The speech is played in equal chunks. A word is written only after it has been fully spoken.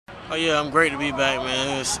Oh yeah, I'm great to be back,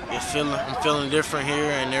 man. I'm feeling different here,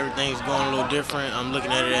 and everything's going a little different. I'm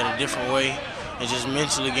looking at it at a different way, and just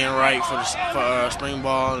mentally getting right for spring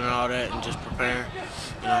ball and all that, and just preparing.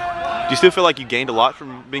 You know. Do you still feel like you gained a lot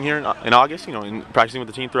from being here in August? In practicing with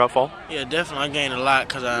the team throughout fall. Yeah, definitely. I gained a lot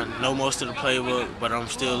because I know most of the playbook, but I'm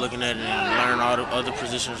still looking at it and learning all the other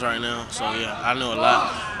positions right now. So yeah, I know a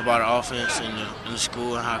lot about the offense and the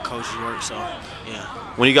school and how coaches work. So yeah.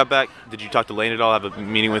 When you got back, did you talk to Lane at all? Have a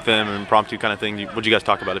meeting with him, an impromptu kind of thing? What did you guys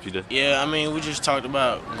talk about if you did? Yeah, I mean, we just talked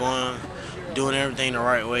about doing everything the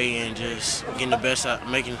right way, and just getting the best out,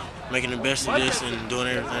 making the best of this, and doing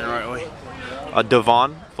everything the right way.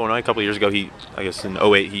 Devon Flournoy, a couple of years ago, I guess in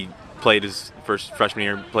 '08, he played his first freshman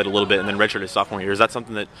year, played a little bit, and then redshirted his sophomore year. Is that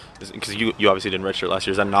something that, because you obviously didn't redshirt last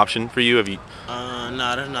year, is that an option for you? No,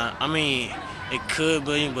 that's not. I mean, it could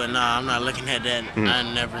be, but nah, I'm not looking at that. Mm-hmm.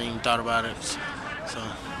 I never even thought about it. So.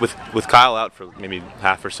 With Kyle out for maybe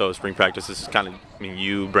half or so of spring practice, this is kind of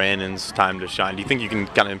Brandon's time to shine. Do you think you can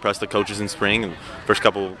kind of impress the coaches in spring and first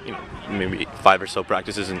couple, maybe 5 or so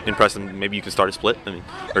practices and impress them? Maybe you can start a split,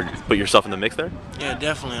 or put yourself in the mix there? Yeah,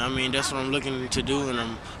 definitely. I mean, that's what I'm looking to do, and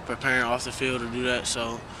I'm preparing off the field to do that.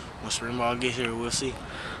 So when spring ball gets here, we'll see.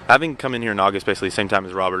 Having come in here in August, basically the same time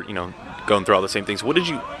as Robert, going through all the same things. What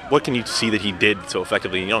can you see that he did so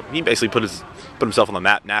effectively? He basically put himself on the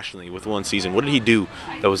map nationally with one season. What did he do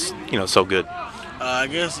that was so good? I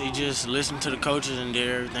guess he just listened to the coaches and did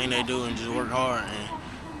everything they do and just worked hard,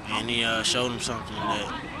 and he showed them something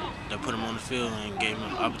that put him on the field and gave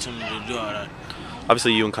him an opportunity to do all that.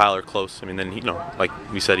 Obviously, you and Kyle are close. I mean, then like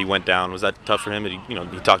we said, he went down. Was that tough for him? Did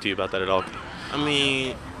he talk to you about that at all? I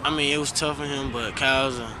mean, it was tough for him, but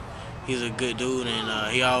he's a good dude,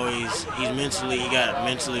 and he got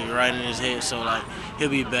mentally right in his head. So like, he'll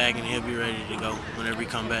be back and he'll be ready to go whenever he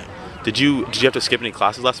come back. Did you have to skip any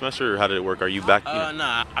classes last semester, or how did it work? Are you back?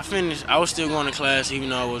 Nah, I finished. I was still going to class even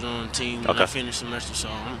though I was on the team. Okay. I finished semester, so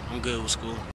I'm good with school.